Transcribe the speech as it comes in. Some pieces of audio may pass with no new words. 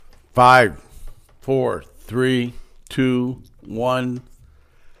5, 4, 3, 2, 1.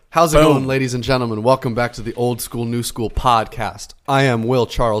 How's it Boom. going, ladies and gentlemen? Welcome back to the Old School, New School podcast. I am Will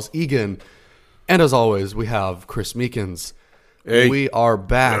Charles Egan, and as always, we have Chris Meekins. Hey. We are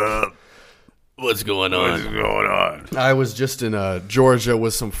back. What's going on? I was just in Georgia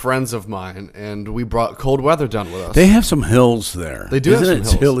with some friends of mine, and we brought cold weather down with us. They have some hills there. They do have Isn't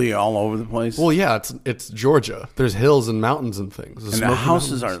some it hills. hilly all over the place? Well, yeah, it's Georgia. There's hills and mountains and things. and the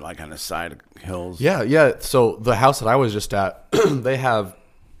houses are like on the side of hills. Yeah. So the house that I was just at, they have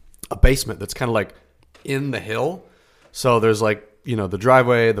a basement that's kind of like in the hill. So there's like, the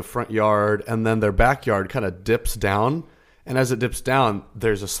driveway, the front yard, and then their backyard kind of dips down. And as it dips down,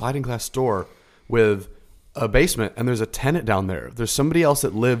 there's a sliding glass door with a basement, and there's a tenant down there. There's somebody else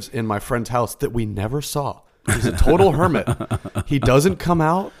that lives in my friend's house that we never saw. He's a total hermit. He doesn't come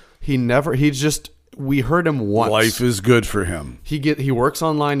out. We heard him once. Life is good for him. He works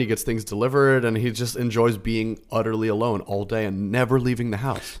online, he gets things delivered, and he just enjoys being utterly alone all day and never leaving the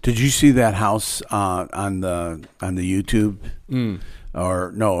house. Did you see that house on the YouTube?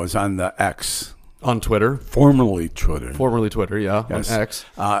 Or no, it was on the X. On Twitter. Formerly Twitter. Yeah. Yes. On X.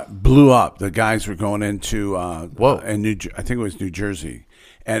 Blew up. The guys were going into Whoa. In I think it was New Jersey,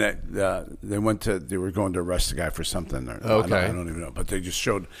 and they were going to arrest the guy for something. Okay. I don't even know, but they just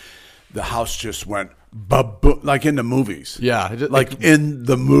showed the house just went like in the movies. Yeah. Like in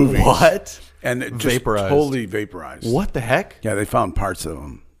the movies. What? And it just Vaporized. totally vaporized. What the heck? Yeah, they found parts of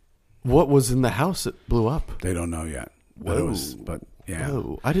them. What was in the house that blew up? They don't know yet. But yeah.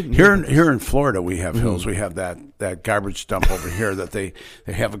 Whoa. I didn't Here know in Florida, we have hills. We have that garbage dump over here that they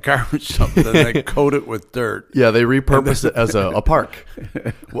have a garbage dump, then they coat it with dirt. Yeah, they repurposed it as a park.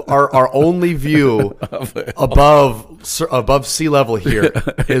 Our only view above sea level here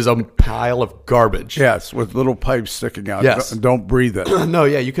is a pile of garbage. Yes, with little pipes sticking out. Yes. Don't breathe it. No,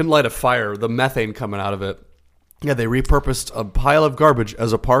 yeah, you can light a fire. The methane coming out of it. Yeah, they repurposed a pile of garbage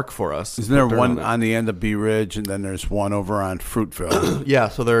as a park for us. Isn't there Put dirt one it. on the end of Bee Ridge, and then there's one over on Fruitville Yeah,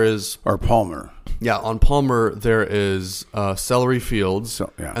 so there is. or Palmer? Yeah, on Palmer there is Celery Fields,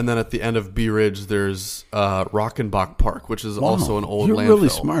 So, yeah. and then at the end of Bee Ridge there's Rockenbach Park, which is also an old You're landfill. really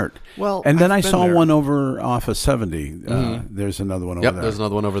smart. Well, and then I've I been saw there. one over off of 70. There's another one over Yep, there. there's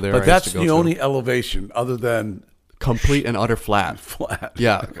another one over there. But I that's used to go the to. only elevation other than Complete and utter flat. flat.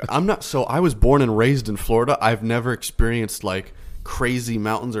 Yeah, I was born and raised in Florida. I've never experienced like crazy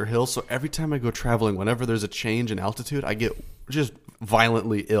mountains or hills. So every time I go traveling, whenever there's a change in altitude, I get just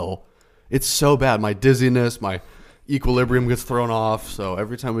violently ill. It's so bad. My dizziness, my equilibrium gets thrown off. So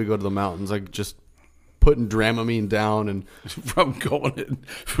every time we go to the mountains, I just putting Dramamine down and From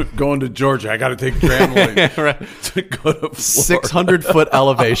going to Georgia, I got to take Dramamine right. to go to Florida. 600-foot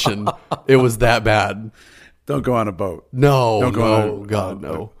elevation. It was that bad. Don't go on a boat. No, Don't go on a God,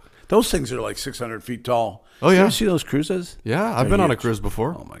 no. Those things are like 600 feet tall. Oh, yeah. You ever see those cruises? Yeah, I've They're been on a huge. cruise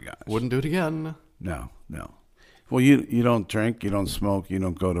before. Oh my gosh. Wouldn't do it again. No. Well, you don't drink, you don't smoke, you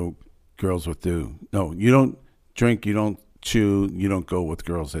don't go to girls with do. No, you don't drink, you don't chew, you don't go with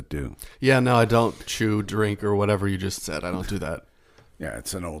girls that do. Yeah, no, I don't chew, drink, or whatever you just said. I don't do that. Yeah,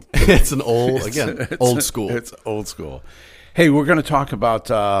 it's an old. It's an old, again, old school. It's old school. Hey, we're going to talk about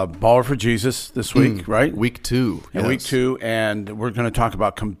Baller for Jesus this week, right? Week 2. Yeah, week 2, and we're going to talk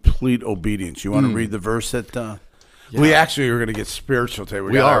about complete obedience. You want to read the verse that we actually are going to get spiritual today.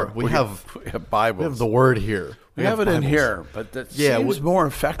 We are. We have Bibles. We have the word here. We have it in Bibles. here, but that Yeah, seems more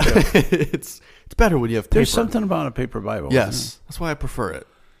effective. it's better when you have paper. There's something about a paper Bible. isn't Yes, that's why I prefer it.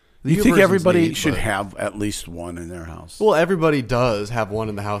 there? You The think version's everybody neat, should but- have at least one in their house? Well, everybody does have one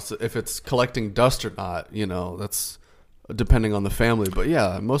in the house. If it's collecting dust or not, that's depending on the family. But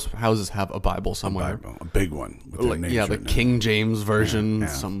yeah, most houses have a Bible somewhere. A big one. With their names Yeah, the written in it. King James version, Yeah.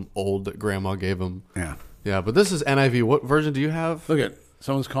 some old that grandma gave them. Yeah. Yeah, but this is NIV. What version do you have? Look at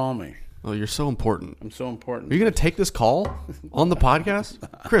someone's calling me. Oh, you're so important. I'm so important. Are you going to take this call on the podcast?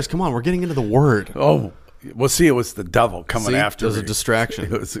 Chris, come on. We're getting into the word. Oh, well, see, it was the devil coming See? after There's me. a distraction.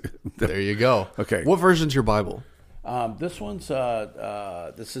 It was- There you go. Okay. What version's your Bible? this one's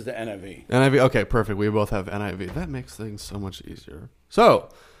this is the NIV. NIV? Okay, perfect. We both have NIV. That makes things so much easier. So,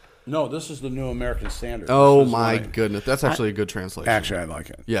 No, this is the New American Standard. oh This is my mine. goodness. That's actually a good translation. Actually, I like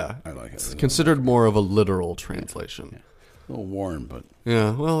it. Yeah. I like it. It's considered more of a literal translation. A little worn, but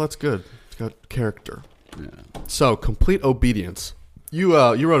Yeah, well, that's good. It's got character. yeah. So, complete obedience. You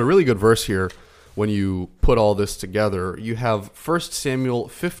wrote a really good verse here when you put all this together. You have 1 Samuel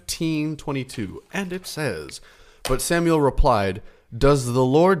 15:22, and it says, "But Samuel replied, 'Does the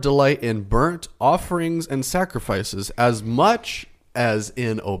Lord delight in burnt offerings and sacrifices as much as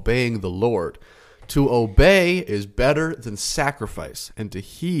in obeying the Lord? To obey is better than sacrifice, and to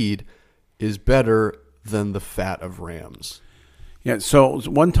heed is better than the fat of rams. Yeah. So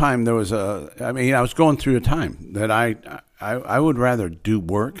one time I was going through a time that I would rather do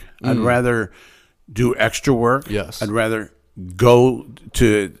work. I'd rather do extra work. Yes. I'd rather go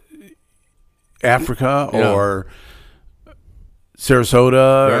to Africa or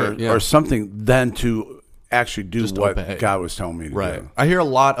Sarasota or something than to actually do what obey. God was telling me to do. I hear a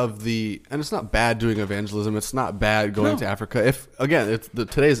lot of and it's not bad doing evangelism. It's not bad going to Africa. If again,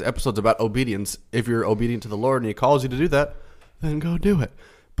 today's episode's about obedience. If you're obedient to the Lord and He calls you to do that, then go do it.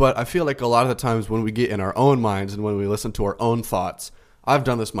 But I feel like a lot of the times when we get in our own minds and when we listen to our own thoughts, I've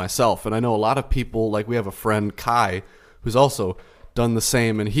done this myself, and I know a lot of people. Like we have a friend Kai, who's also done the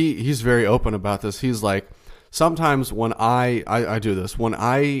same, and he's very open about this. He's like, sometimes when I do this, when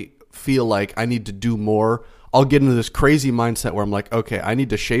I feel like I need to do more, I'll get into this crazy mindset where I'm like, okay, I need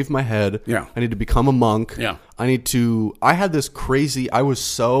to shave my head. Yeah. I need to become a monk. Yeah. I had this crazy, I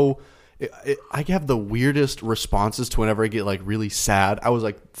have the weirdest responses to whenever I get like really sad. I was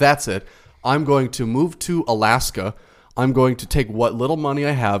like, that's it. I'm going to move to Alaska. I'm going to take what little money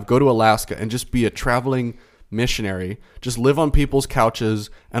I have, go to Alaska and just be a traveling missionary, just live on people's couches,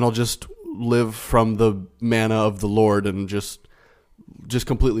 and I'll just live from the manna of the Lord and just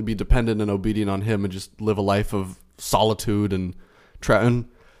completely be dependent and obedient on Him and just live a life of solitude and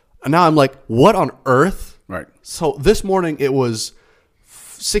now I'm like, what on earth? Right. So this morning it was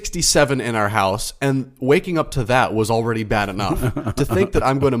 67 in our house, and waking up to that was already bad enough. To think that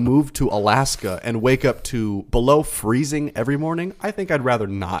I'm going to move to Alaska and wake up to below freezing every morning, I think I'd rather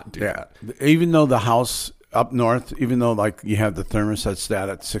not do that. Even though the house up north, even though like you have the thermostat stat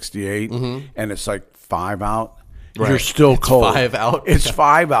at 68 and it's like 5 out, you're still cold. 5 out. It's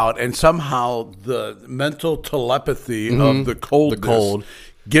 5 out, and somehow the mental telepathy of the cold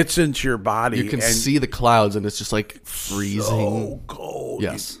gets into your body. You can see the clouds, and it's just like freezing. So cold.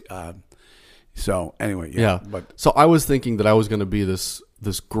 Yes. So anyway, But so I was thinking that I was going to be this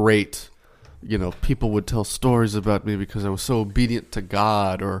great, people would tell stories about me because I was so obedient to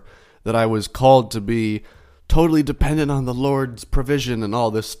God, or that I was called to be totally dependent on the Lord's provision and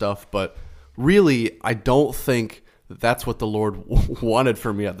all this stuff. But really, I don't think that's what the Lord wanted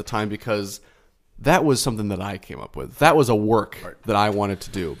for me at the time, because that was something that I came up with. That was a work that I wanted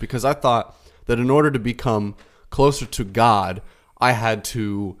to do, because I thought that in order to become closer to God, I had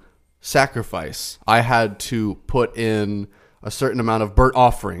to sacrifice. I had to put in a certain amount of burnt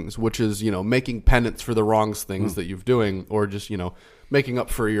offerings, which is, making penance for the wrong things that you're doing, or just, making up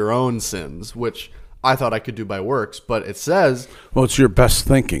for your own sins, which I thought I could do by works. But it says, well, it's your best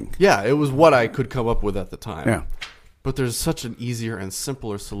thinking. Yeah, it was what I could come up with at the time. Yeah. But there's such an easier and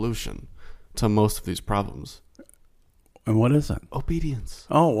simpler solution to most of these problems. And what is it? Obedience.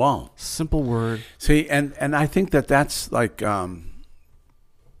 Oh, wow. Simple word. See, and I think that's like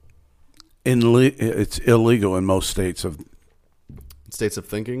it's illegal in most states of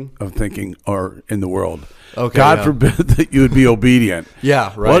thinking or in the world. Okay, God forbid that you would be obedient.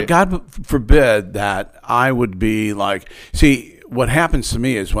 Yeah, right. Well, God forbid that I would be like, see, what happens to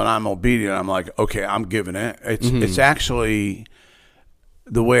me is when I'm obedient, I'm like, okay, I'm giving it. It's actually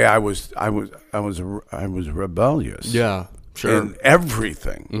the way I was rebellious. Yeah, sure. In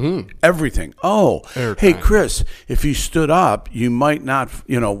everything. Everything. Oh, hey, Chris, if you stood up, you might not,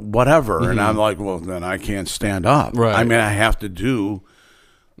 whatever. And I'm like, well, then I can't stand up. Right. I mean, I have to do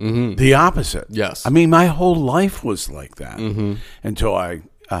the opposite. Yes. I mean, my whole life was like that until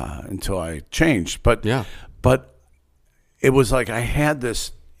I changed. But it was like I had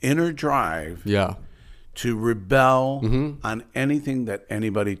this inner drive. Yeah. To rebel on anything that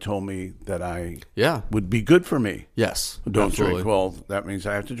anybody told me that I would be good for me. Yes. Don't absolutely. drink. Well, that means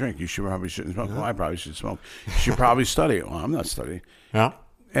I have to drink. You probably shouldn't smoke. Well, I probably should smoke. You should probably study. Well, I'm not studying. Yeah.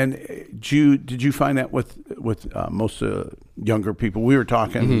 And did you find that with most younger people? We were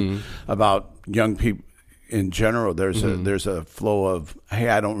talking about young people in general. There's a flow of, hey,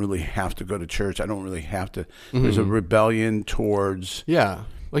 I don't really have to go to church. I don't really have to. There's a rebellion towards. Yeah.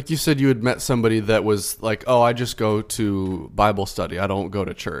 Like you said, you had met somebody that was like, oh, I just go to Bible study. I don't go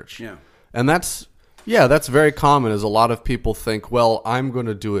to church. Yeah. And that's very common, is a lot of people think, well, I'm going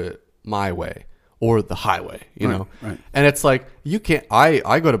to do it my way or the highway, you know? Right. And it's like, you can't,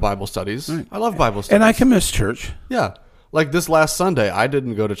 I go to Bible studies. Right. I love Bible studies. And I can miss church. Yeah. Like this last Sunday, I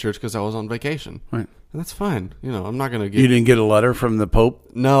didn't go to church because I was on vacation. Right. And that's fine. I'm not going to get... You didn't get a letter from the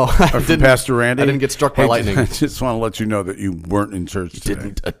Pope? No. Or from Pastor Randy? I didn't get struck by lightning. I just want to let you know that you weren't in church today.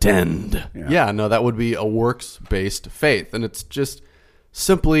 Didn't attend. Yeah, no, that would be a works-based faith. And it's just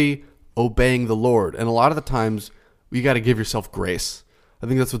simply obeying the Lord. And a lot of the times, you got to give yourself grace. I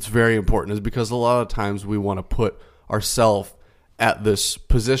think that's what's very important, is because a lot of times we want to put ourselves at this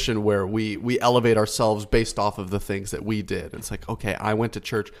position where we elevate ourselves based off of the things that we did. It's like, okay, I went to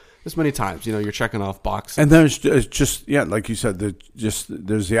church this many times. You know, you're checking off boxes. And there's just, yeah, like you said,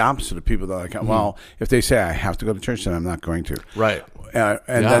 there's the opposite of people that are like, well, if they say I have to go to church, then I'm not going to. Right. And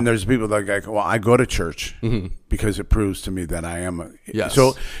then there's people that are like, well, I go to church because it proves to me that I am. Yes.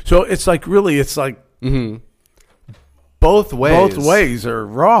 So it's like, really, it's like both ways. Both ways are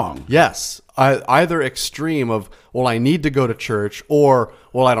wrong. Yes. Either extreme of, well, I need to go to church, or,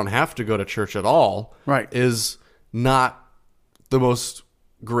 well, I don't have to go to church at all, right, is not the most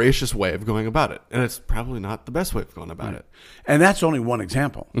gracious way of going about it. And it's probably not the best way of going about it. And that's only one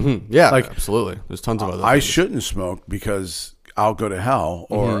example. Yeah, like, absolutely. There's tons of other I things. shouldn't smoke because I'll go to hell,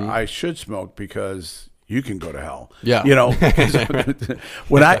 or I should smoke because you can go to hell. Yeah. You know,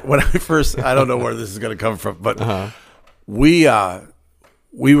 when I first, I don't know where this is going to come from, but we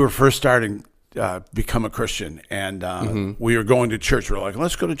were first starting become a Christian, and we were going to church. We're like,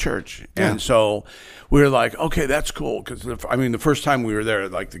 let's go to church. Yeah. And so we were like, okay, that's cool. Because, the first time we were there,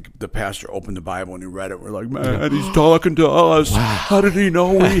 like the pastor opened the Bible and he read it. We're like, man, he's talking to us. Wow. How did he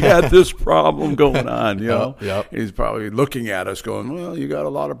know we had this problem going on? You know, He's probably looking at us going, well, you got a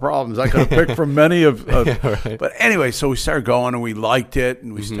lot of problems. I could have picked from many of right. But anyway, so we started going and we liked it,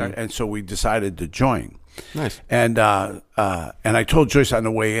 and and so we decided to join. Nice. And I told Joyce on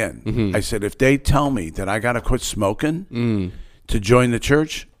the way in, I said, if they tell me that I got to quit smoking to join the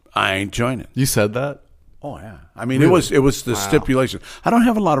church, I ain't joining. You said that? Oh yeah. I mean, really? it was the stipulation. I don't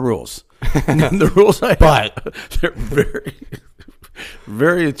have a lot of rules. The rules I have, they're very,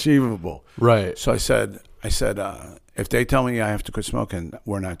 very achievable. Right. So I said, if they tell me I have to quit smoking,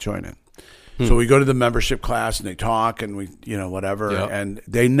 we're not joining. So we go to the membership class and they talk and we, whatever. Yep. And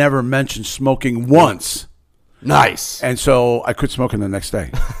they never mentioned smoking once. Nice. And so I quit smoking the next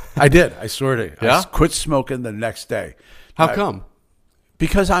day. I did. I swear to you. Yeah? I quit smoking the next day. How come?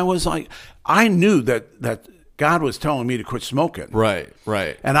 Because I was like, I knew that God was telling me to quit smoking. Right.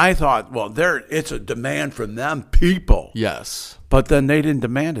 And I thought, well, it's a demand from them people. Yes. But then they didn't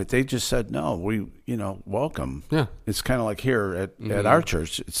demand it. They just said, no, we, welcome. Yeah. It's kind of like here at our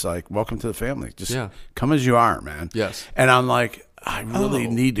church. It's like, welcome to the family. Just come as you are, man. Yes. And I'm like, I really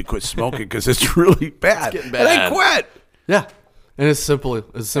need to quit smoking because it's really bad. It's getting bad. And I quit. Yeah. And it's simple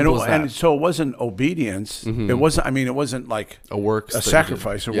as that. And so it wasn't obedience. It wasn't, it wasn't like a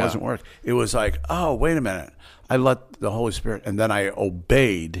sacrifice. It wasn't work. It was like, oh, wait a minute. I let the Holy Spirit, and then I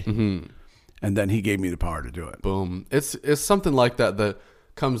obeyed. And then he gave me the power to do it. Boom. It's something like that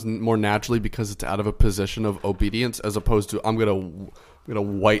comes more naturally because it's out of a position of obedience, as opposed to I'm gonna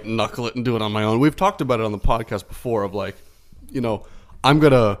white knuckle it and do it on my own. We've talked about it on the podcast before of like, I'm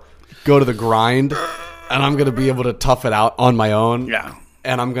gonna go to the grind and I'm gonna be able to tough it out on my own. Yeah.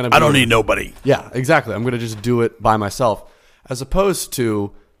 And I'm gonna I don't need nobody. Yeah, exactly. I'm gonna just do it by myself. As opposed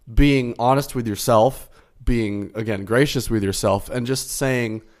to being honest with yourself, being again gracious with yourself, and just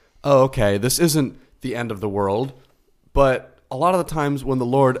saying, oh, okay, this isn't the end of the world, but a lot of the times when the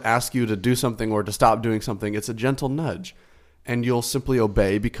Lord asks you to do something or to stop doing something, it's a gentle nudge, and you'll simply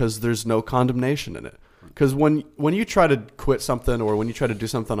obey because there's no condemnation in it. Because when you try to quit something or when you try to do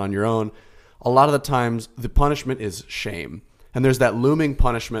something on your own, a lot of the times the punishment is shame. And there's that looming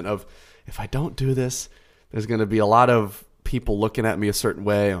punishment of, if I don't do this, there's going to be a lot of people looking at me a certain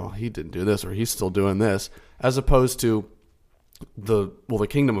way. Oh, he didn't do this, or he's still doing this, as opposed to the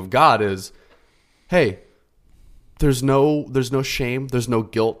kingdom of God is, hey, there's no shame, there's no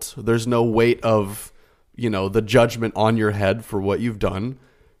guilt, there's no weight of, the judgment on your head for what you've done.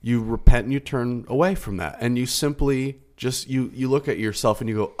 You repent and you turn away from that, and you simply just you look at yourself and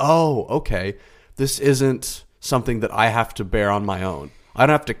you go, oh, okay, this isn't something that I have to bear on my own. I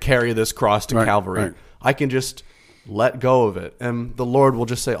don't have to carry this cross to Calvary. Right. I can just let go of it, and the Lord will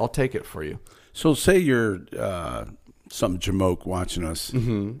just say, I'll take it for you. So say you're some jamoke watching us.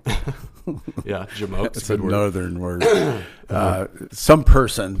 Yeah, jamoke. It's a northern word. Some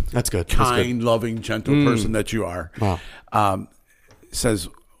person, that's good, kind, loving, gentle person that you are, says,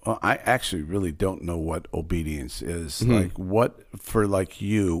 well, I actually really don't know what obedience is. Like, what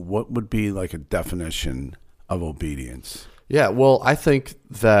would be like a definition of obedience? Yeah, well, I think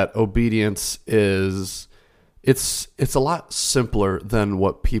that obedience is it's a lot simpler than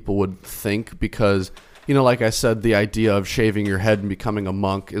what people would think, because like I said, the idea of shaving your head and becoming a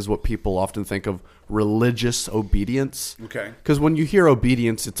monk is what people often think of religious obedience. Okay. Because when you hear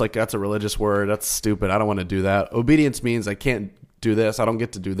obedience, it's like, that's a religious word. That's stupid. I don't want to do that. Obedience means I can't do this. I don't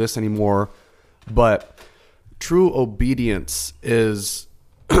get to do this anymore. But true obedience is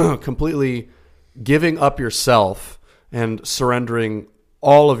completely giving up yourself and surrendering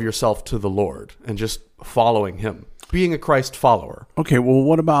all of yourself to the Lord and just following him, being a Christ follower. Okay, well,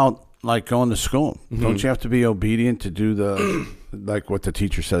 what about like going to school? Mm-hmm. Don't you have to be obedient to do the like what the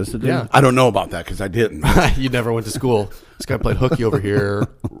teacher says to do? Yeah. I don't know about that because I didn't. You never went to school. This guy played hooky over here,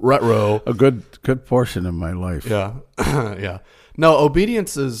 rut row. A good portion of my life. Yeah. Yeah. No,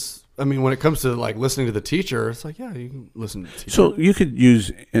 obedience is, I mean, when it comes to like listening to the teacher, it's like, yeah, you can listen to the teacher. So you could use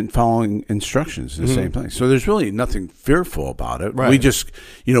in following instructions the same thing. So there's really nothing fearful about it. Right. We just,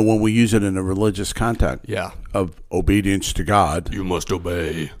 when we use it in a religious context Yeah. of obedience to God. You must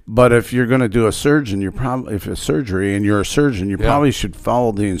obey. But if you're going to do a surgery and you're a surgeon, you probably should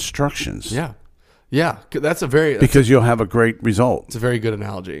follow the instructions. Yeah. Yeah. That's Because you'll have a great result. it's a very good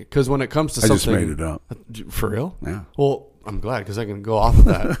analogy. Because when it comes to I something. just made it up. For real? Yeah. Well, I'm glad because I can go off of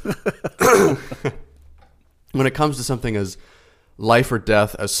that. When it comes to something as life or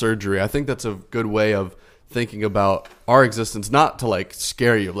death as surgery, I think that's a good way of thinking about our existence, not to like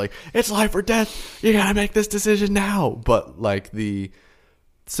scare you, like it's life or death, you gotta make this decision now, but like the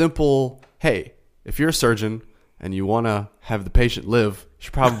simple, hey, if you're a surgeon and you want to have the patient live, you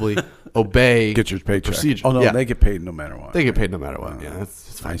should probably obey Get your paycheck. procedure. Oh, no, Yeah. they get paid no matter what. They get paid no matter what. Yeah,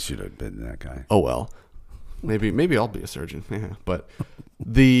 it's fine. I should have been that guy. Oh well, maybe I'll be a surgeon. Yeah, but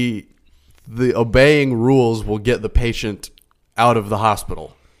the obeying rules will get the patient out of the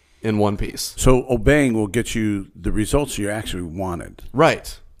hospital in one piece. So obeying will get you the results you actually wanted.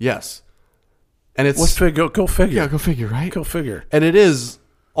 Right. Yes. And it's Go figure. yeah, go figure, right? Go figure. And it is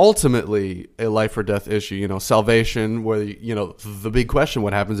ultimately a life or death issue. Salvation. Where the big question: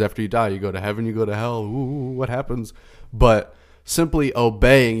 what happens after you die? You go to heaven. You go to hell. Ooh, what happens? But simply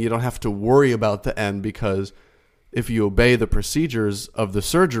obeying, you don't have to worry about the end, because if you obey the procedures of the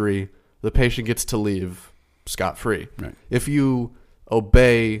surgery, the patient gets to leave scot-free. Right. If you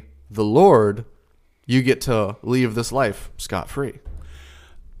obey the Lord, you get to leave this life scot-free.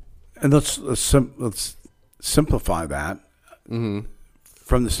 And let's simplify that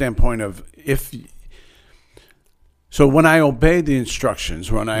from the standpoint of So when I obey the instructions,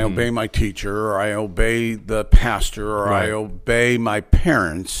 when I obey my teacher, or I obey the pastor, or Right. I obey my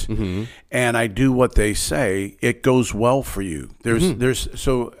parents, and I do what they say, it goes well for you.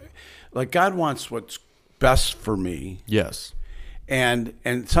 So like God wants what's best for me. Yes. And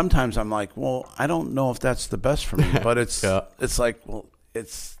sometimes I'm like, well, I don't know if that's the best for me, but it's Yeah. it's like, well,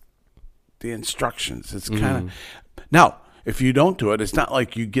 it's the instructions. It's kind of now, if you don't do it, it's not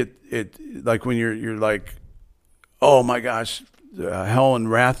like you get it like when you're like, oh my gosh, hell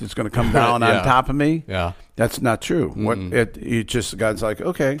and wrath is going to come down Yeah. on top of me. Yeah. That's not true. God's like,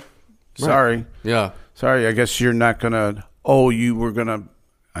 okay, sorry, Yeah. sorry. I guess you're not gonna. Oh, you were gonna.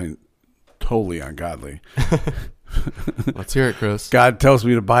 I'm totally ungodly. Let's hear it, Chris. God tells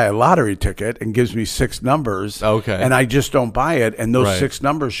me to buy a lottery ticket and gives me 6 numbers. Okay. And I just don't buy it. And those Right. 6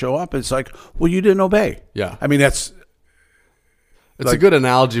 numbers show up. It's like, well, you didn't obey. Yeah. I mean, that's. It's a good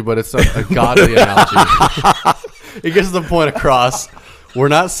analogy, but it's not a godly analogy. It gets the point across. We're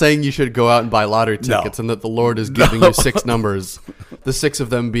not saying you should go out and buy lottery tickets and that the Lord is giving you 6 numbers. The 6 of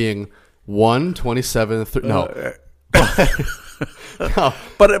them being 1, 27, no. No.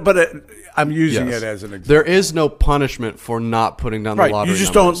 But I'm using Yes. it as an example. There is no punishment for not putting down Right. the lottery You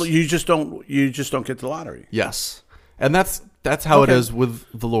just numbers. you just don't get the lottery. Yes. And that's how Okay. it is with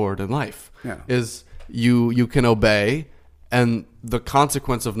the Lord in life. Yeah. Is you can obey, and the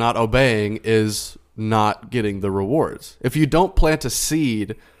consequence of not obeying is not getting the rewards. If you don't plant a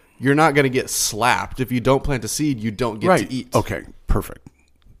seed, you're not going to get slapped. If you don't plant a seed, you don't get to eat. Okay. Perfect.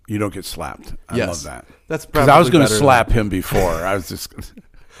 You don't get slapped. I Yes. love that. That's Because I was probably going to better slap him before. I was just.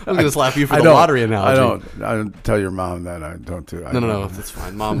 I'm going to slap you for I the don't- lottery analogy. I don't tell your mom that. I don't do. No, that's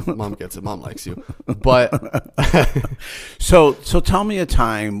fine. Mom gets it. Mom likes you. But So tell me a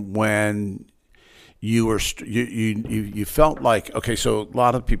time when you were you felt like, okay, so a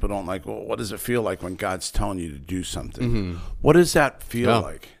lot of people don't like, well, what does it feel like when God's telling you to do something? What does that feel Yeah.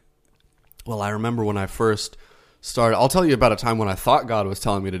 like? well, I remember when I first started. I'll tell you about a time when I thought God was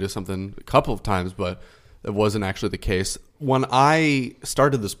telling me to do something a couple of times, but it wasn't actually the case. When I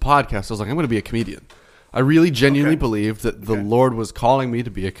started this podcast, I was like, I'm going to be a comedian. I really genuinely believed that the Lord was calling me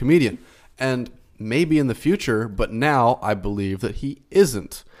to be a comedian. And maybe in the future, but now I believe that he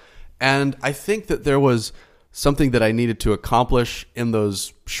isn't. And I think that there was something that I needed to accomplish in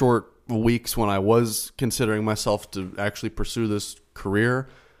those short weeks when I was considering myself to actually pursue this career.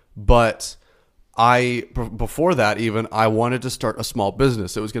 But before that even, I wanted to start a small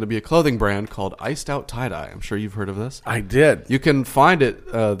business. It was going to be a clothing brand called Iced Out Tie-Dye. I'm sure you've heard of this. I did. You can find it.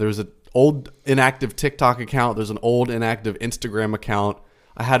 There's an old inactive TikTok account. There's an old inactive Instagram account.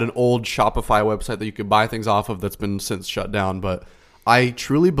 I had an old Shopify website that you could buy things off of that's been since shut down. But I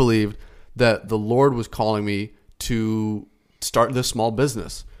truly believed that the Lord was calling me to start this small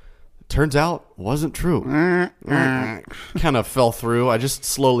business. Turns out wasn't true. Kind of fell through. I just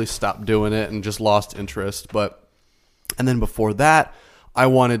slowly stopped doing it and just lost interest. And then before that, when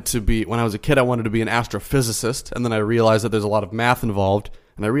I was a kid, I wanted to be an astrophysicist. And then I realized that there's a lot of math involved.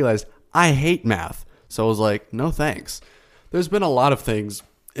 And I realized I hate math. So I was like, no thanks. There's been a lot of things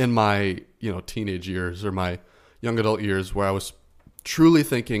in my, teenage years or my young adult years where I was truly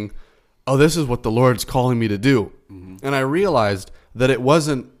thinking, oh, this is what the Lord's calling me to do. Mm-hmm. And I realized that it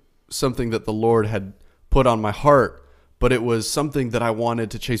wasn't something that the Lord had put on my heart, but it was something that I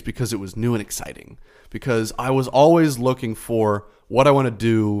wanted to chase because it was new and exciting. Because I was always looking for what I want to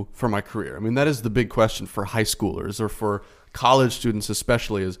do for my career. I mean, that is the big question for high schoolers or for college students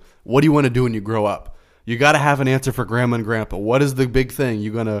especially, is what do you want to do when you grow up? You got to have an answer for grandma and grandpa. What is the big thing?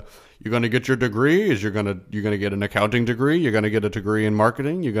 You're gonna get your degree? You're gonna get an accounting degree? You're gonna get a degree in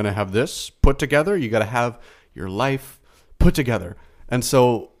marketing? You're gonna have this put together? You got to have your life put together. And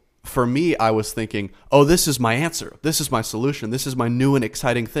so for me, I was thinking, oh, this is my answer. This is my solution. This is my new and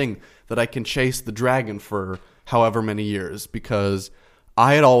exciting thing that I can chase the dragon for however many years, because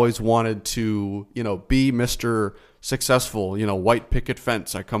I had always wanted to, be Mr. Successful, white picket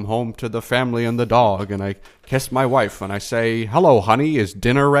fence. I come home to the family and the dog and I kiss my wife and I say, hello, honey, is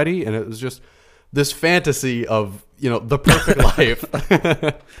dinner ready? And it was just this fantasy of, the perfect life.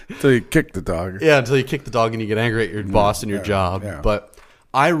 Until you kick the dog. Yeah, until you kick the dog and you get angry at your boss and your job. Yeah. But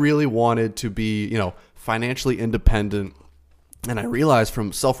I really wanted to be, financially independent. And I realized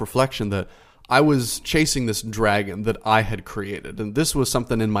from self-reflection that I was chasing this dragon that I had created. And this was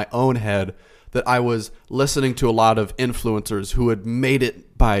something in my own head that I was listening to a lot of influencers who had made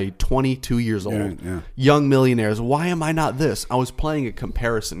it by 22 years old. Yeah. Young millionaires. Why am I not this? I was playing a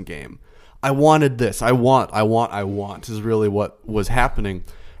comparison game. I wanted this. I want is really what was happening,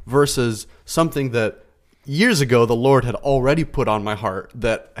 versus something that years ago the Lord had already put on my heart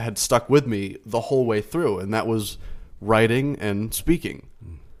that had stuck with me the whole way through, and that was writing and speaking.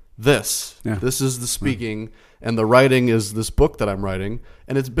 This is the speaking, and the writing is this book that I'm writing,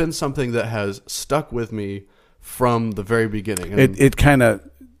 and it's been something that has stuck with me from the very beginning. And it kind of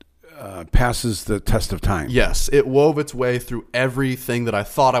passes the test of time. Yes, it wove its way through everything that I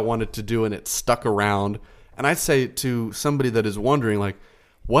thought I wanted to do, and it stuck around. And I'd say to somebody that is wondering, like,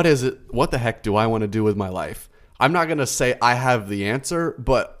 what is it? What the heck do I want to do with my life? I'm not going to say I have the answer,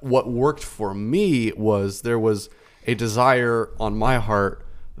 but what worked for me was there was a desire on my heart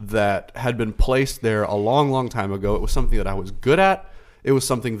that had been placed there a long, long time ago. It was something that I was good at. It was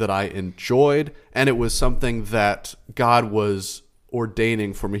something that I enjoyed, and it was something that God was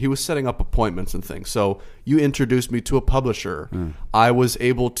ordaining for me. He was setting up appointments and things. So you introduced me to a publisher. I was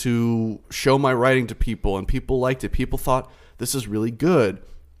able to show my writing to people, and people liked it. People thought, this is really good.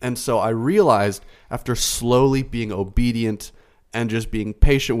 And so I realized, after slowly being obedient and just being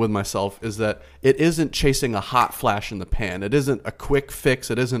patient with myself, is that it isn't chasing a hot flash in the pan. It isn't a quick fix.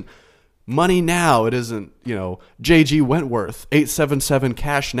 It isn't money now. It isn't, JG Wentworth, 877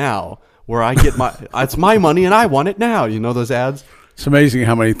 cash now, where I get it's my money and I want it now. You know those ads? It's amazing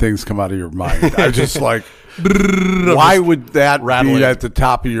how many things come out of your mind. I just like, why would that rattling. be at the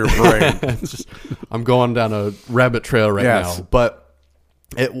top of your brain? I'm going down a rabbit trail right Yes. now. But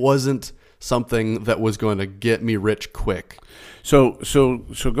it wasn't something that was going to get me rich quick. So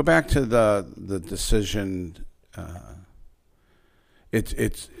go back to the decision.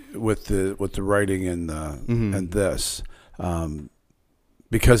 It's with the writing and and this,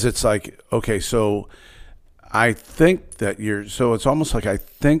 because it's like, okay, so I think that it's almost like I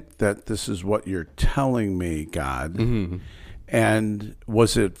think that this is what you're telling me, God. Mm-hmm. And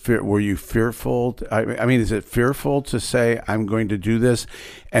were you fearful? I mean, is it fearful to say I'm going to do this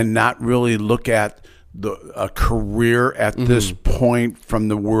and not really look at a career at this point from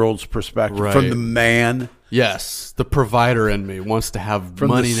the world's perspective, Right. from the man? Yes, the provider in me wants to have From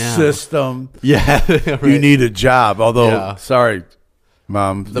money the now. system. Yeah, right. You need a job. Although, Yeah. sorry,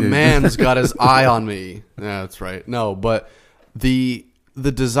 Mom. The man's got his eye on me. Yeah, that's right. No, but the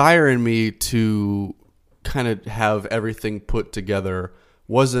desire in me to kind of have everything put together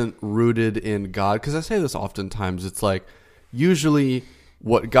wasn't rooted in God. Because I say this oftentimes. It's like usually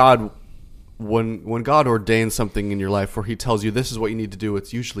what God, when God ordains something in your life where he tells you this is what you need to do,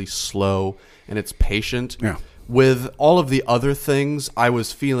 it's usually slow and it's patient. Yeah. With all of the other things, I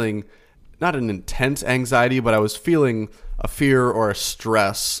was feeling not an intense anxiety, but I was feeling a fear or a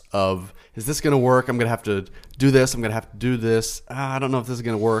stress of, is this going to work? I'm going to have to do this. I'm going to have to do this. I don't know if this is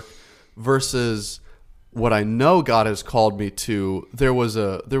going to work. Versus what I know God has called me to, there was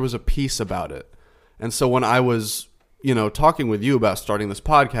a peace about it. And so when I was talking with you about starting this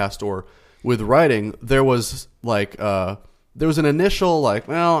podcast or with writing, there was an initial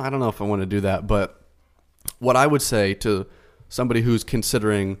well, I don't know if I want to do that, but what I would say to somebody who's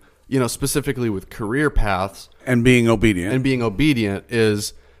considering, specifically with career paths and being obedient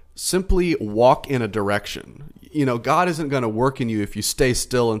is simply walk in a direction. God isn't going to work in you if you stay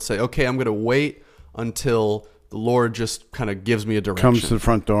still and say, okay, I'm going to wait until the Lord just kind of gives me a direction. Comes to the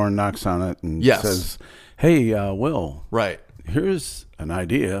front door and knocks on it and says, hey, Will, right, here's an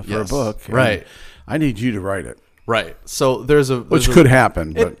idea for a book. Right. I need you to write it. Right. So which could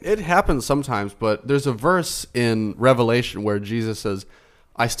happen. But it happens sometimes, but there's a verse in Revelation where Jesus says,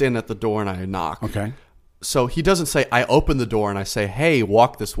 I stand at the door and I knock. Okay. So he doesn't say, I open the door and I say, hey,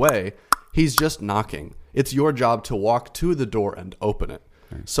 walk this way. He's just knocking. It's your job to walk to the door and open it.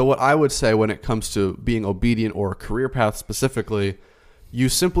 Okay. So what I would say when it comes to being obedient or a career path specifically, you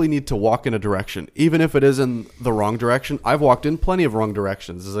simply need to walk in a direction, even if it is in the wrong direction. I've walked in plenty of wrong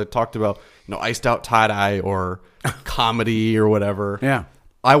directions, as I talked about, iced out tie-dye or comedy or whatever. Yeah.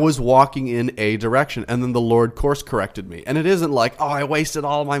 I was walking in a direction, and then the Lord course corrected me. And it isn't like, oh, I wasted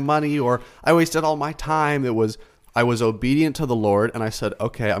all my money or I wasted all my time. I was obedient to the Lord, and I said,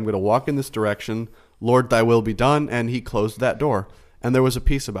 okay, I'm going to walk in this direction. Lord, thy will be done. And he closed that door, and there was a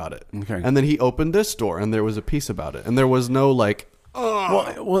peace about it. Okay. And then he opened this door, and there was a peace about it. And there was no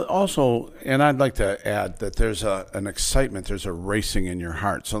Well, also, and I'd like to add that there's an excitement, there's a racing in your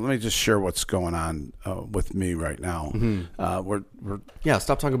heart. So let me just share what's going on with me right now. Mm-hmm.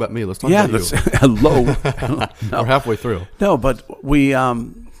 Stop talking about me. Let's talk about you. Hello. No. We're halfway through. No, but we.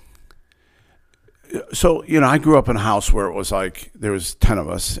 So I grew up in a house where it was like there was 10 of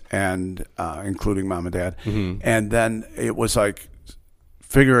us, and including mom and dad, and then it was like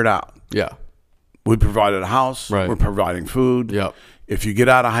figure it out. Yeah. We provided a house. Right. We're providing food. Yep. If you get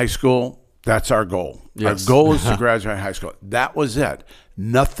out of high school, that's our goal. Yes. Our goal is to graduate high school. That was it.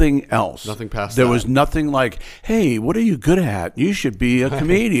 Nothing else. Nothing past There that. was nothing like, hey, what are you good at? You should be a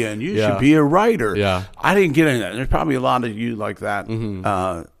comedian. You should be a writer. Yeah. I didn't get into that. There's probably a lot of you like that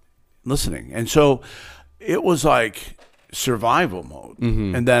listening. And so it was like survival mode.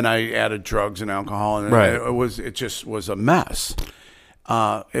 And then I added drugs and alcohol, and it just was a mess.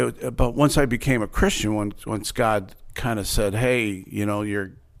 But once I became a Christian, once God kind of said, hey,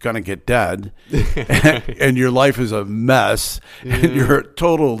 you're going to get dead and your life is a mess and you're a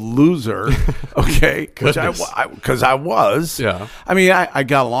total loser, okay? Because I was. Yeah. I mean, I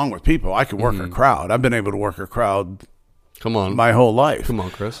got along with people. I could work a crowd. I've been able to work a crowd my whole life. Come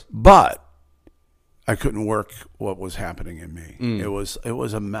on, Chris. But I couldn't work what was happening in me. It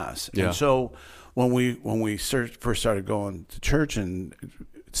was a mess. Yeah. And so when we first started going to church and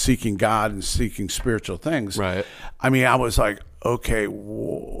seeking God and seeking spiritual things, right? I mean, I was like, okay,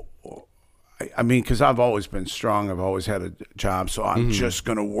 I mean, because I've always been strong. I've always had a job, so I'm just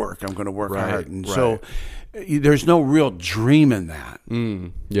going to work. I'm going to work hard. And so there's no real dream in that.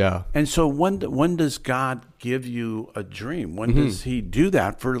 Yeah. And so when does God give you a dream? When does he do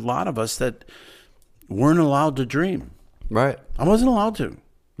that for a lot of us that weren't allowed to dream? Right. I wasn't allowed to.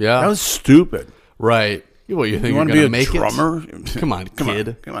 Yeah. That was stupid. Right. What, you think you you're want going to to make drummer? it? Come on,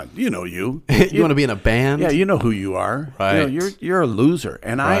 kid. Come on. You know you. You want to be in a band? Yeah, you know who you are. Right. You're a loser.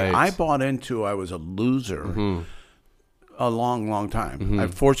 And Right. I bought into I was a loser a long, long time.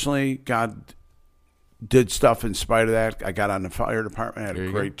 Unfortunately, God did stuff in spite of that. I got on the fire department. I had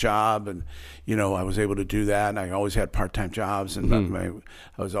a great job, and I was able to do that. And I always had part-time jobs, and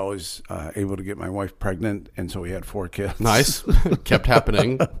I was always able to get my wife pregnant, and so we had 4 kids. Nice. Kept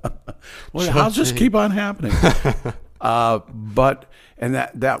happening. Well, I'll just keep on happening. But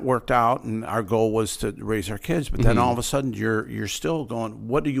that worked out, and our goal was to raise our kids. But then all of a sudden, you're still going,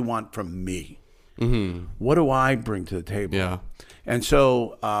 what do you want from me? What do I bring to the table? Yeah. And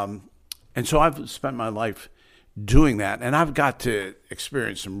so I've spent my life doing that, and I've got to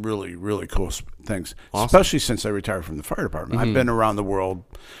experience some really, really cool things, especially since I retired from the fire department. I've been around the world,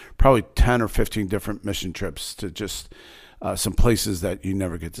 probably 10 or 15 different mission trips to just some places that you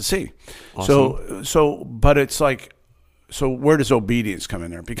never get to see. Awesome. But it's like, so where does obedience come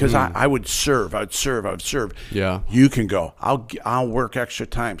in there? Because I would serve. Yeah. You can go. I'll work extra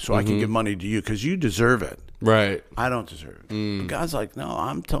time so I can give money to you because you deserve it. Right. I don't deserve it. But God's like, no,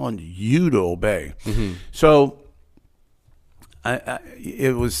 I'm telling you to obey. So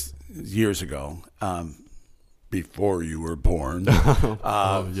it was years ago, before you were born.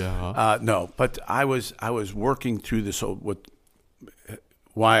 No, but I was working through this with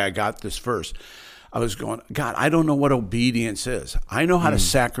why I got this verse. I was going, God, I don't know what obedience is. I know how to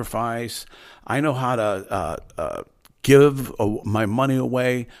sacrifice. I know how to give my money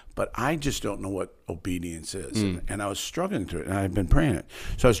away, but I just don't know what obedience is. And I was struggling through it, and I've been praying it.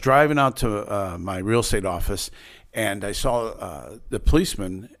 So I was driving out to my real estate office, and I saw the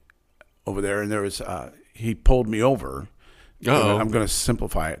policeman over there, and there was he pulled me over. Uh-oh. I'm going to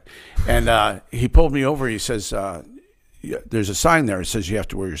simplify it. And he pulled me over. He says, there's a sign there that says you have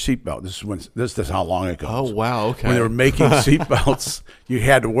to wear your seatbelt. This is how long ago. Oh, wow. Okay. When they were making seatbelts, you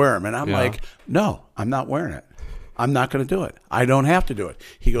had to wear them. And I'm like, no, I'm not wearing it. I'm not going to do it. I don't have to do it.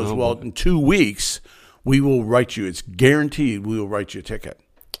 He goes, well, in 2 weeks, we will write you. It's guaranteed we will write you a ticket.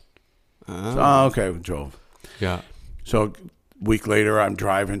 Okay, we drove. Yeah. So a week later, I'm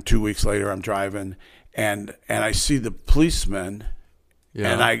driving. 2 weeks later, I'm driving. And I see the policeman,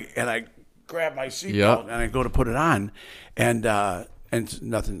 and I grab my seatbelt and I go to put it on, and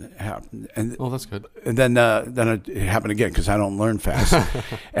nothing happened. And that's good. And then it happened again because I don't learn fast.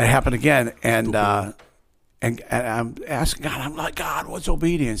 It happened again, and I'm asking God. I'm like, God, what's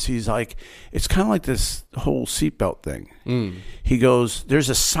obedience? He's like, it's kind of like this whole seatbelt thing. He goes, there's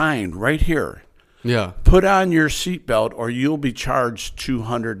a sign right here. Yeah. Put on your seatbelt or you'll be charged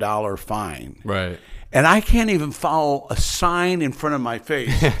 $200 fine. Right. And I can't even follow a sign in front of my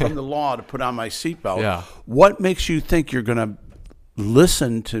face from the law to put on my seatbelt. Yeah. What makes you think you're going to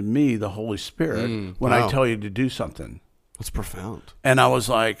listen to me, the Holy Spirit, when I tell you to do something? That's profound. And I was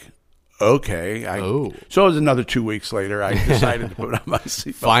like, okay. So it was another 2 weeks later. I decided to put on my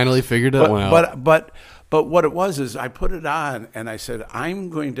seatbelt. Finally figured it out. But what it was is I put it on and I said, I'm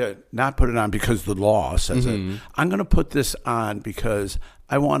going to not put it on because the law says it. I'm going to put this on because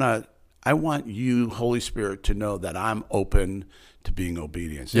I want you, Holy Spirit, to know that I'm open to being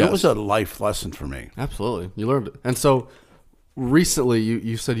obedient. Yes. It was a life lesson for me. Absolutely. You learned it. And so recently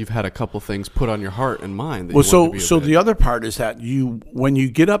you said you've had a couple things put on your heart and mind. That So the other part is that when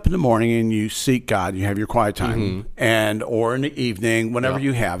you get up in the morning and you seek God, you have your quiet time, or in the evening, whenever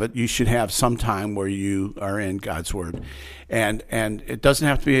you have it, you should have some time where you are in God's Word. And it doesn't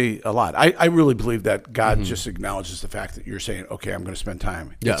have to be a lot. I really believe that God just acknowledges the fact that you're saying, okay, I'm going to spend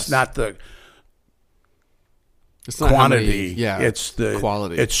time. Yes. It's not the not quantity. It's the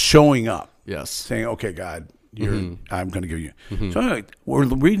quality. It's showing up. Yes. Saying, okay, God, I'm going to give you. So anyway, we're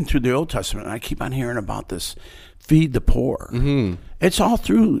reading through the Old Testament, and I keep on hearing about this feed the poor. It's all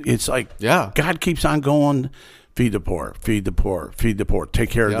through. It's like God keeps on going, feed the poor, feed the poor, feed the poor.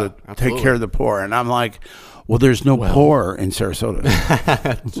 Take care of the poor. And I'm like, well, there's no poor in Sarasota.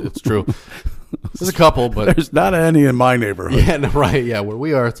 It's true. There's a couple, but there's not any in my neighborhood. Yeah, no, right. Yeah, where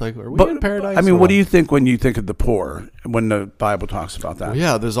we are, it's like, are we in paradise? I mean, what do you think when you think of the poor when the Bible talks about that? Well,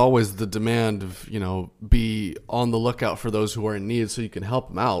 yeah, there's always the demand of be on the lookout for those who are in need, so you can help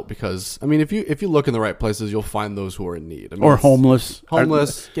them out. Because I mean, if you look in the right places, you'll find those who are in need. I mean, or homeless.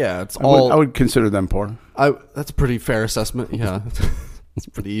 Yeah, it's I would consider them poor. That's a pretty fair assessment. Yeah. It's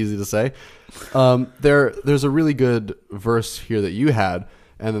pretty easy to say. There's a really good verse here that you had,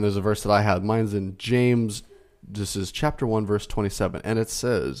 and then there's a verse that I had. Mine's in James. This is chapter 1, verse 27, and it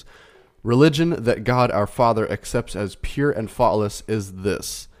says, "Religion that God our Father accepts as pure and faultless is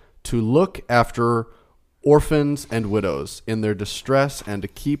this: to look after orphans and widows in their distress, and to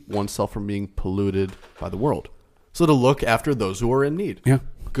keep oneself from being polluted by the world." So to look after those who are in need. Yeah.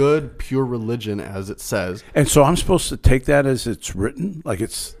 Good, pure religion, as it says. And so I'm supposed to take that as it's written, like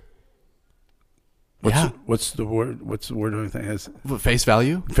it's. What's the word? What's the word? I think is face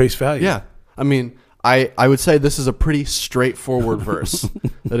value. Face value. Yeah. I mean, I would say this is a pretty straightforward verse.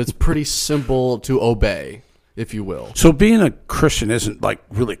 That it's pretty simple to obey, if you will. So being a Christian isn't like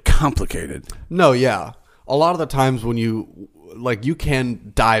really complicated. No. Yeah. A lot of the times when you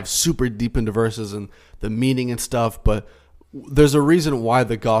can dive super deep into verses and the meaning and stuff, but there's a reason why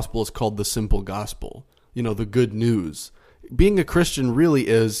the gospel is called the simple gospel. The good news. Being a Christian really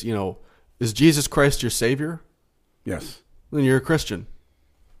is, is Jesus Christ your Savior? Yes. Then you're a Christian.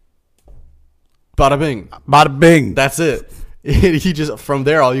 Bada bing. Bada bing. That's it. You just from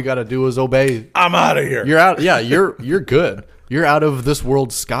there, all you got to do is obey. I'm out of here. You're out. Yeah, you're good. You're out of this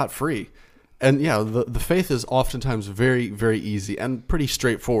world scot free. And yeah, the faith is oftentimes very, very easy and pretty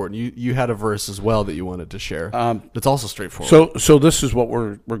straightforward. You had a verse as well that you wanted to share. It's also straightforward. So this is what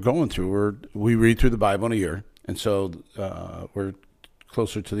we're going through. We read through the Bible in a year, and so we're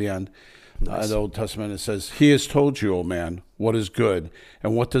closer to the end. Nice. The Old Testament, it says, "He has told you, O man, what is good,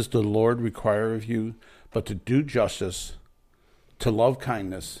 and what does the Lord require of you, but to do justice, to love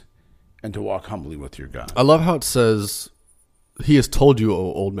kindness, and to walk humbly with your God." I love how it says, "He has told you, O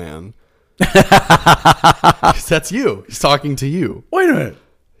old man." That's you. He's talking to you. Wait a minute.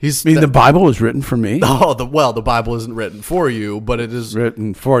 He's I mean, the Bible was written for me. the Bible isn't written for you, but it is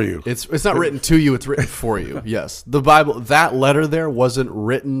Written for you. It's not written to you, it's written for you. Yes. The Bible, that letter there wasn't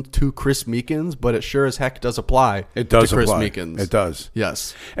written to Chris Meekins, but it sure as heck does apply It does to Chris apply. Meekins. It does.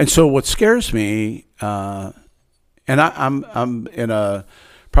 Yes. And so what scares me, and I'm in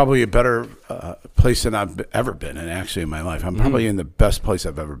probably a better place than I've ever been in, actually, in my life. I'm probably in the best place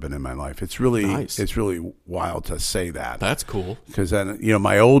I've ever been in my life. It's really Nice. It's really wild to say that. That's cool. Because then,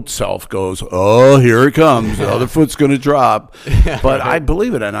 my old self goes, oh, here it comes. The other foot's going to drop. But I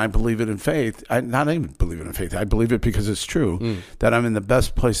believe it, and I believe it in faith. I not even believe it in faith. I believe it because it's true, that I'm in the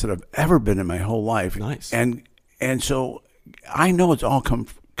best place that I've ever been in my whole life. Nice. And so I know it's all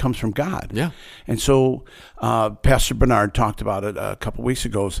comes from God. Yeah. And so Pastor Bernard talked about it a couple weeks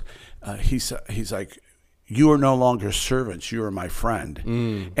ago. He's like, you are no longer servants. You are my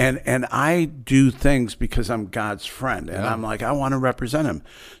friend. And I do things because I'm God's friend. And I'm like, I want to represent him.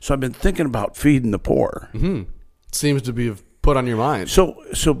 So I've been thinking about feeding the poor. Seems to be put on your mind.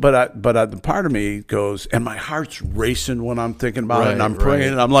 But the part of me goes, and my heart's racing when I'm thinking about it, and I'm Right, praying,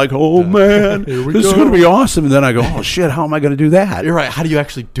 right. and I'm like, oh man, Here we this is go. going to be awesome. And then I go, oh shit, how am I going to do that? You're right. How do you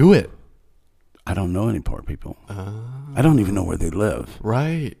actually do it? I don't know any poor people. I don't even know where they live.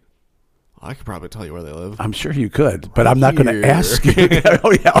 Right. I could probably tell you where they live. I'm sure you could, but I'm not going Here. to ask you.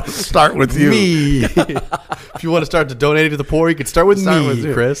 Oh yeah, I'll start with you. Me. If you want to start to donate to the poor, you can start with Start me, with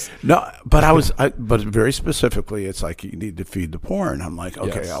you. Chris. No, but but very specifically, it's like you need to feed the poor, and I'm like,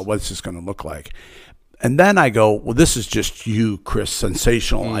 okay, Yes. what's this going to look like? And then I go, well, this is just you, Chris,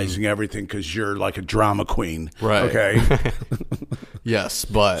 sensationalizing everything because you're like a drama queen, Right. Okay. Yes,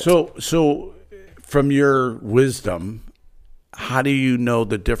 but So from your wisdom, how do you know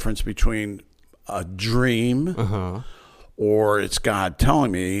the difference between a dream or it's God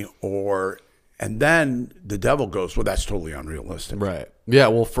telling me, and then the devil goes, well, that's totally unrealistic. right. Yeah,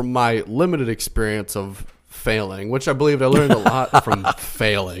 well, from my limited experience of failing, which I believe I learned a lot from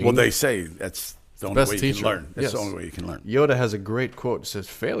failing. Well, they say that's the only best way you teacher. can learn. That's Yes. the only way you can learn. Yoda has a great quote. It says,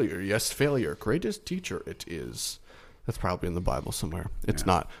 failure, yes, failure, greatest teacher it is. That's probably in the Bible somewhere. It's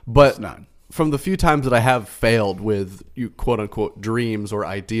not. But It's not. from the few times that I have failed with you quote unquote dreams or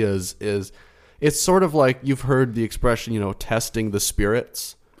ideas, it's sort of like you've heard the expression, testing the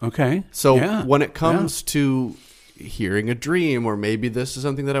spirits. Okay. So Yeah. when it comes to hearing a dream, or maybe this is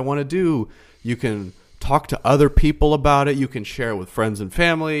something that I want to do, you can talk to other people about it. You can share with friends and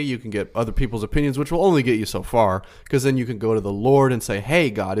family. You can get other people's opinions, which will only get you so far, because then you can go to the Lord and say,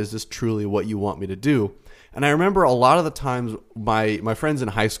 hey, God, is this truly what you want me to do? And I remember a lot of the times my friends in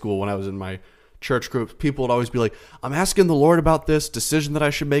high school, when I was in my church groups, people would always be like, I'm asking the Lord about this decision that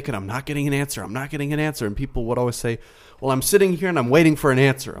I should make, and I'm not getting an answer. I'm not getting an answer. And people would always say, well, I'm sitting here and I'm waiting for an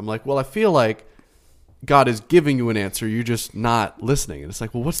answer. I'm like, well, I feel like God is giving you an answer. You're just not listening. And it's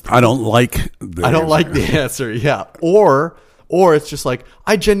like, well, what's the I don't like the I don't answer. like the answer. Yeah. Or it's just like,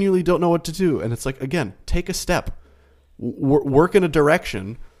 I genuinely don't know what to do. And it's like, again, take a step, work in a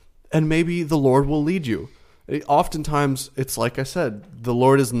direction, and maybe the Lord will lead you. Oftentimes, it's like I said, the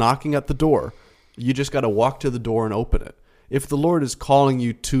Lord is knocking at the door. You just got to walk to the door and open it. If the Lord is calling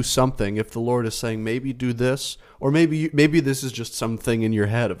you to something, if the Lord is saying, maybe do this, or maybe this is just something in your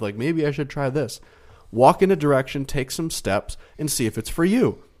head of like, maybe I should try this. Walk in a direction, take some steps, and see if it's for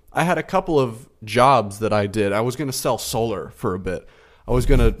you. I had a couple of jobs that I did. I was going to sell solar for a bit. I was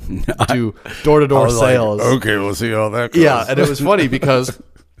going to do door-to-door I was like, sales. okay, we'll see how that goes. Yeah, and it was funny because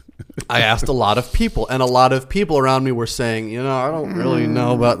I asked a lot of people, and a lot of people around me were saying, I don't really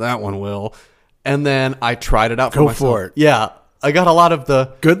know about that one, Will. And then I tried it out for Go myself. for it. Yeah, I got a lot of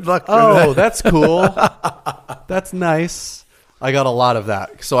the, Good luck for oh, that. that's cool. That's nice. I got a lot of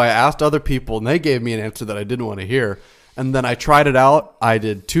that. So I asked other people, and they gave me an answer that I didn't want to hear. And then I tried it out. I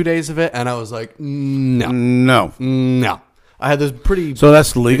did 2 days of it, and I was like, no. No. I had this pretty... So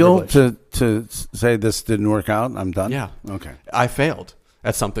that's legal Big to say this didn't work out? I'm done? Yeah. Okay. I failed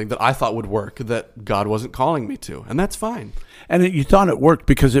at something that I thought would work that God wasn't calling me to, and that's fine. And you thought it worked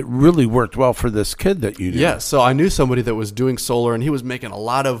because it really worked well for this kid that you knew. Yeah, so I knew somebody that was doing solar, and he was making a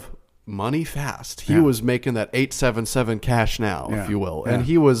lot of money fast. He was making that 877 cash now, Yeah. if you will. Yeah. And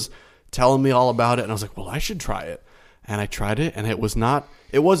he was telling me all about it, and I was like, well, I should try it. And I tried it, and it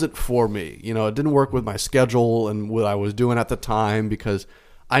wasn't for me. It didn't work with my schedule and what I was doing at the time because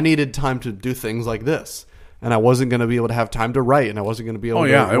I needed time to do things like this. And I wasn't going to be able to have time to write, and I wasn't going to be able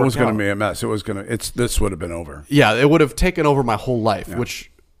to it work was going out. to be a mess. This would have been over. Yeah, it would have taken over my whole life,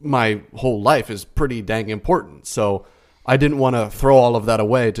 which my whole life is pretty dang important. So I didn't want to throw all of that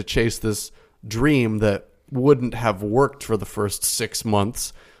away to chase this dream that wouldn't have worked for the first 6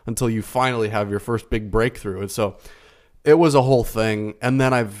 months until you finally have your first big breakthrough. And so it was a whole thing. And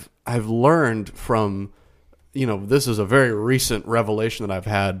then I've learned from, this is a very recent revelation that I've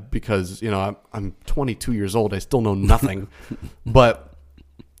had because, I'm 22 years old. I still know nothing. But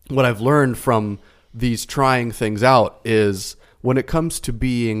what I've learned from these trying things out is when it comes to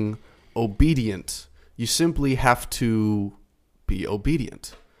being obedient, you simply have to be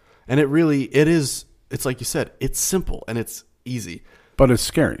obedient. And it's like you said, it's simple and it's easy. But it's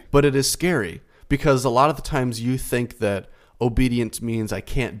scary. But it is scary because a lot of the times you think that obedience means I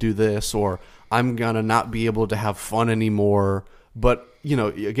can't do this or I'm going to not be able to have fun anymore. But,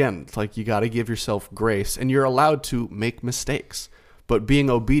 again, it's like you got to give yourself grace and you're allowed to make mistakes. But being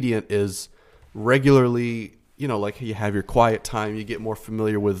obedient is regularly, like you have your quiet time, you get more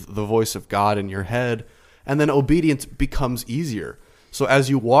familiar with the voice of God in your head, and then obedience becomes easier. So as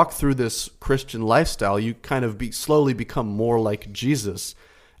you walk through this Christian lifestyle, you kind of slowly become more like Jesus,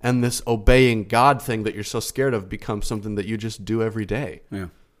 and this obeying God thing that you're so scared of becomes something that you just do every day. Yeah,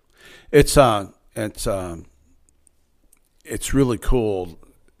 it's really cool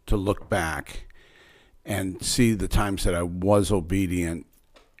to look back and see the times that I was obedient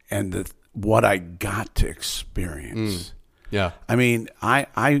and what I got to experience. Yeah, I mean,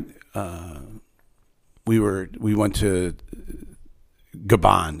 we went to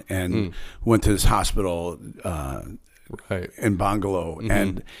Gabon and went to this hospital in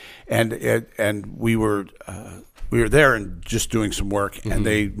Bangalo, and we were there and just doing some work, and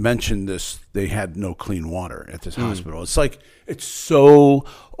they mentioned this. They had no clean water at this hospital. It's like it's so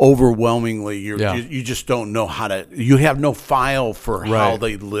overwhelmingly you just don't know how to. You have no file for how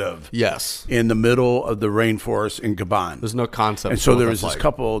they live. Yes, in the middle of the rainforest in Gabon, there's no concept. And so there was this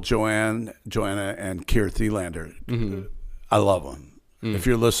couple, Joanna and Keir Thielander. I love them. If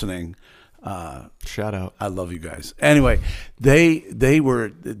you're listening, shout out. I love you guys. Anyway,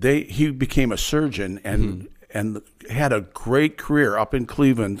 he became a surgeon and had a great career up in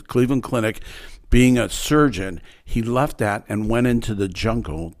Cleveland Clinic, being a surgeon. He left that and went into the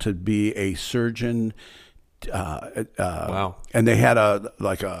jungle to be a surgeon. Wow. And they had a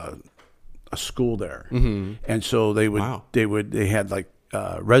school there. And so they had like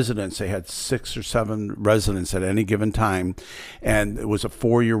residents. They had 6 or 7 residents at any given time, and it was a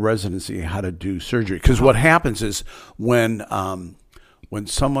 4-year residency how to do surgery. Because what happens is when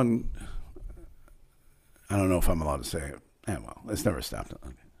someone, I don't know if I'm allowed to say it. Well, it's never stopped.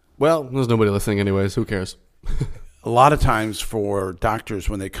 Well, there's nobody listening anyways. Who cares? A lot of times for doctors,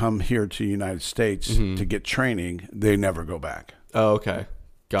 when they come here to the United States to get training, they never go back. Oh, okay.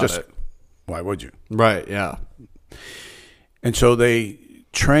 Got it. Why would you? Right, yeah. And so they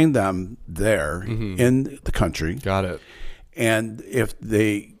train them there in the country. Got it. And if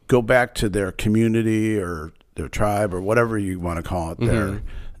they go back to their community or their tribe or whatever you want to call it,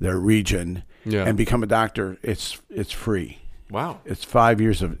 their region, and become a doctor, it's free. Wow. It's 5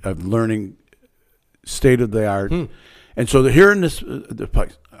 years of learning state of the art. And so they're here in this the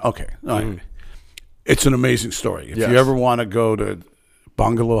place. Okay. It's an amazing story. If you ever want to go to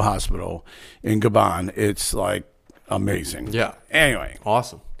Bangalo Hospital in Gabon, it's like amazing. Yeah. Anyway.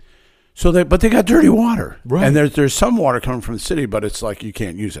 Awesome. So they got dirty water. Right. And there's some water coming from the city, but it's like you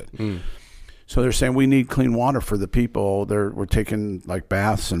can't use it. So they're saying we need clean water for the people. We're taking like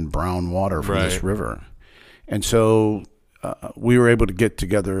baths in brown water from this river. And so we were able to get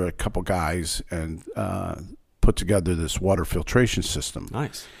together a couple guys and put together this water filtration system.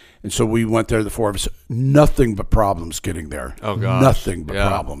 Nice. And so we went there, the 4 of us, nothing but problems getting there. Oh, gosh. Nothing but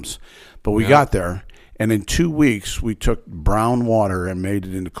problems. But we got there, and in 2 weeks, we took brown water and made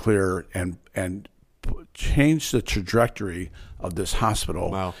it into clear and changed the trajectory of this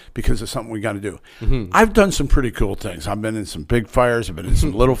hospital because of something we got to do. I've done some pretty cool things. I've been in some big fires. I've been in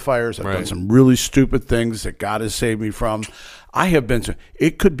some little fires. I've done some really stupid things that God has saved me from. I have been to,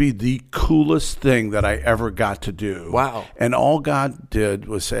 it could be the coolest thing that I ever got to do. Wow. And all God did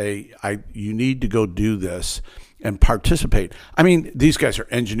was say, you need to go do this and participate. I mean, these guys are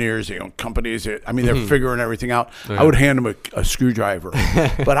engineers, they own companies. They're figuring everything out. I would hand them a screwdriver.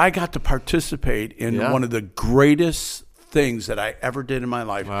 But I got to participate in one of the greatest things that I ever did in my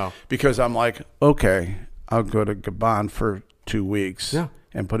life. Wow. Because I'm like, okay, I'll go to Gabon for 2 weeks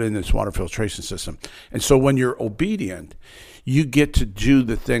and put in this water filtration system. And so when you're obedient, you get to do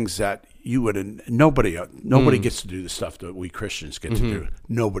the things that you would nobody gets to do the stuff that we Christians get to do.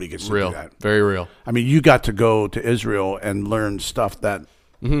 Nobody gets to do that. Very real. I mean, you got to go to Israel and learn stuff that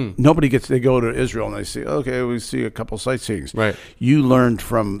nobody gets. They go to Israel and they see, okay, we see a couple sightseeings. Right. You learned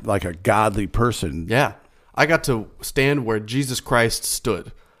from like a godly person. Yeah. I got to stand where Jesus Christ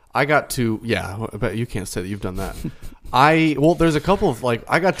stood. I got to, I bet you can't say that you've done that. Well, there's a couple of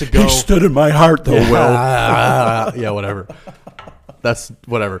I got to go. He stood in my heart, though. Will. Yeah, whatever. That's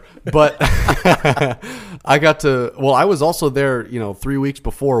whatever. But I got to. Well, I was also there. 3 weeks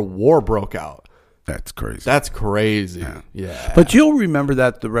before war broke out. That's crazy. That's crazy. Yeah. But you'll remember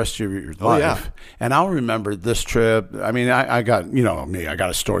that the rest of your life. Oh, yeah. And I'll remember this trip. I mean, I got me. I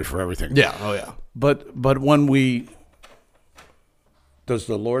got a story for everything. Yeah. Oh yeah. But does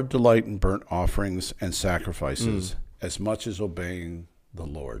the Lord delight in burnt offerings and sacrifices as much as obeying the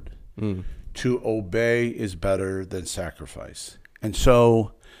Lord? To obey is better than sacrifice. And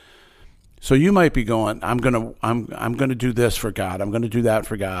so you might be going, I'm gonna do this for God. I'm gonna do that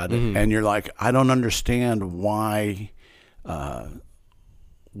for God. And you're like, I don't understand why I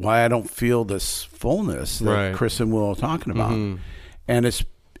don't feel this fullness that Chris and Will are talking about. And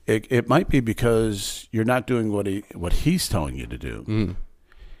it might be because you're not doing what he's telling you to do.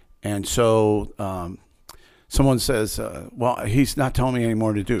 And so someone says, well, he's not telling me any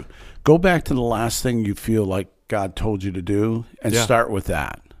more to do. Go back to the last thing you feel like God told you to do and start with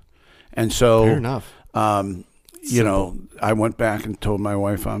that. And so, fair enough. I went back and told my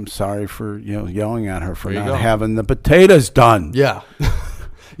wife I'm sorry for yelling at her for not having the potatoes done. Yeah.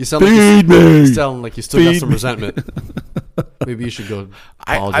 You sound like you still got some resentment. Maybe you should go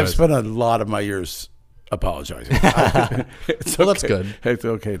apologize. I've spent a lot of my years apologizing. It's well, that's good. It's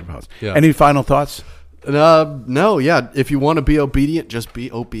okay to apologize. Yeah. Any final thoughts? No. Yeah. If you want to be obedient, just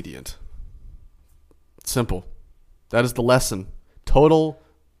be obedient. Simple. That is the lesson. Total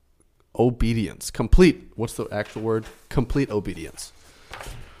obedience. Complete. What's the actual word? Complete obedience.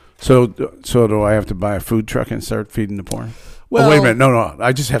 So do I have to buy a food truck and start feeding the poor? Well, wait a minute. No.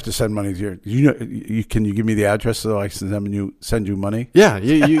 I just have to send money to you. Can you give me the address so I can send you money? Yeah.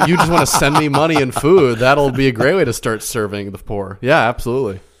 You just want to send me money and food. That'll be a great way to start serving the poor. Yeah,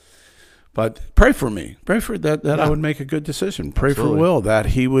 absolutely. But pray for me. Pray for that I would make a good decision. Pray for Will that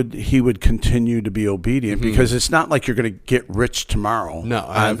he would continue to be obedient because it's not like you're going to get rich tomorrow. No,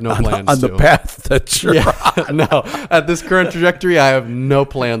 I have no plans on the path that you're on. No, at this current trajectory, I have no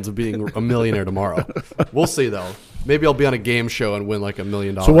plans of being a millionaire tomorrow. We'll see though. Maybe I'll be on a game show and win like $1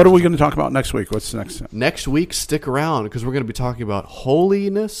 million. So what are we going to talk about next week? What's the next? Next week, stick around because we're going to be talking about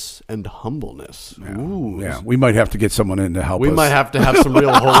holiness and humbleness. Yeah. Ooh. Yeah, we might have to get someone in to help us. We might have to have some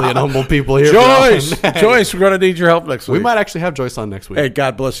real holy and humble people here. Joyce, we're going to need your help next week. We might actually have Joyce on next week. Hey,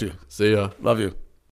 God bless you. See ya. Love you.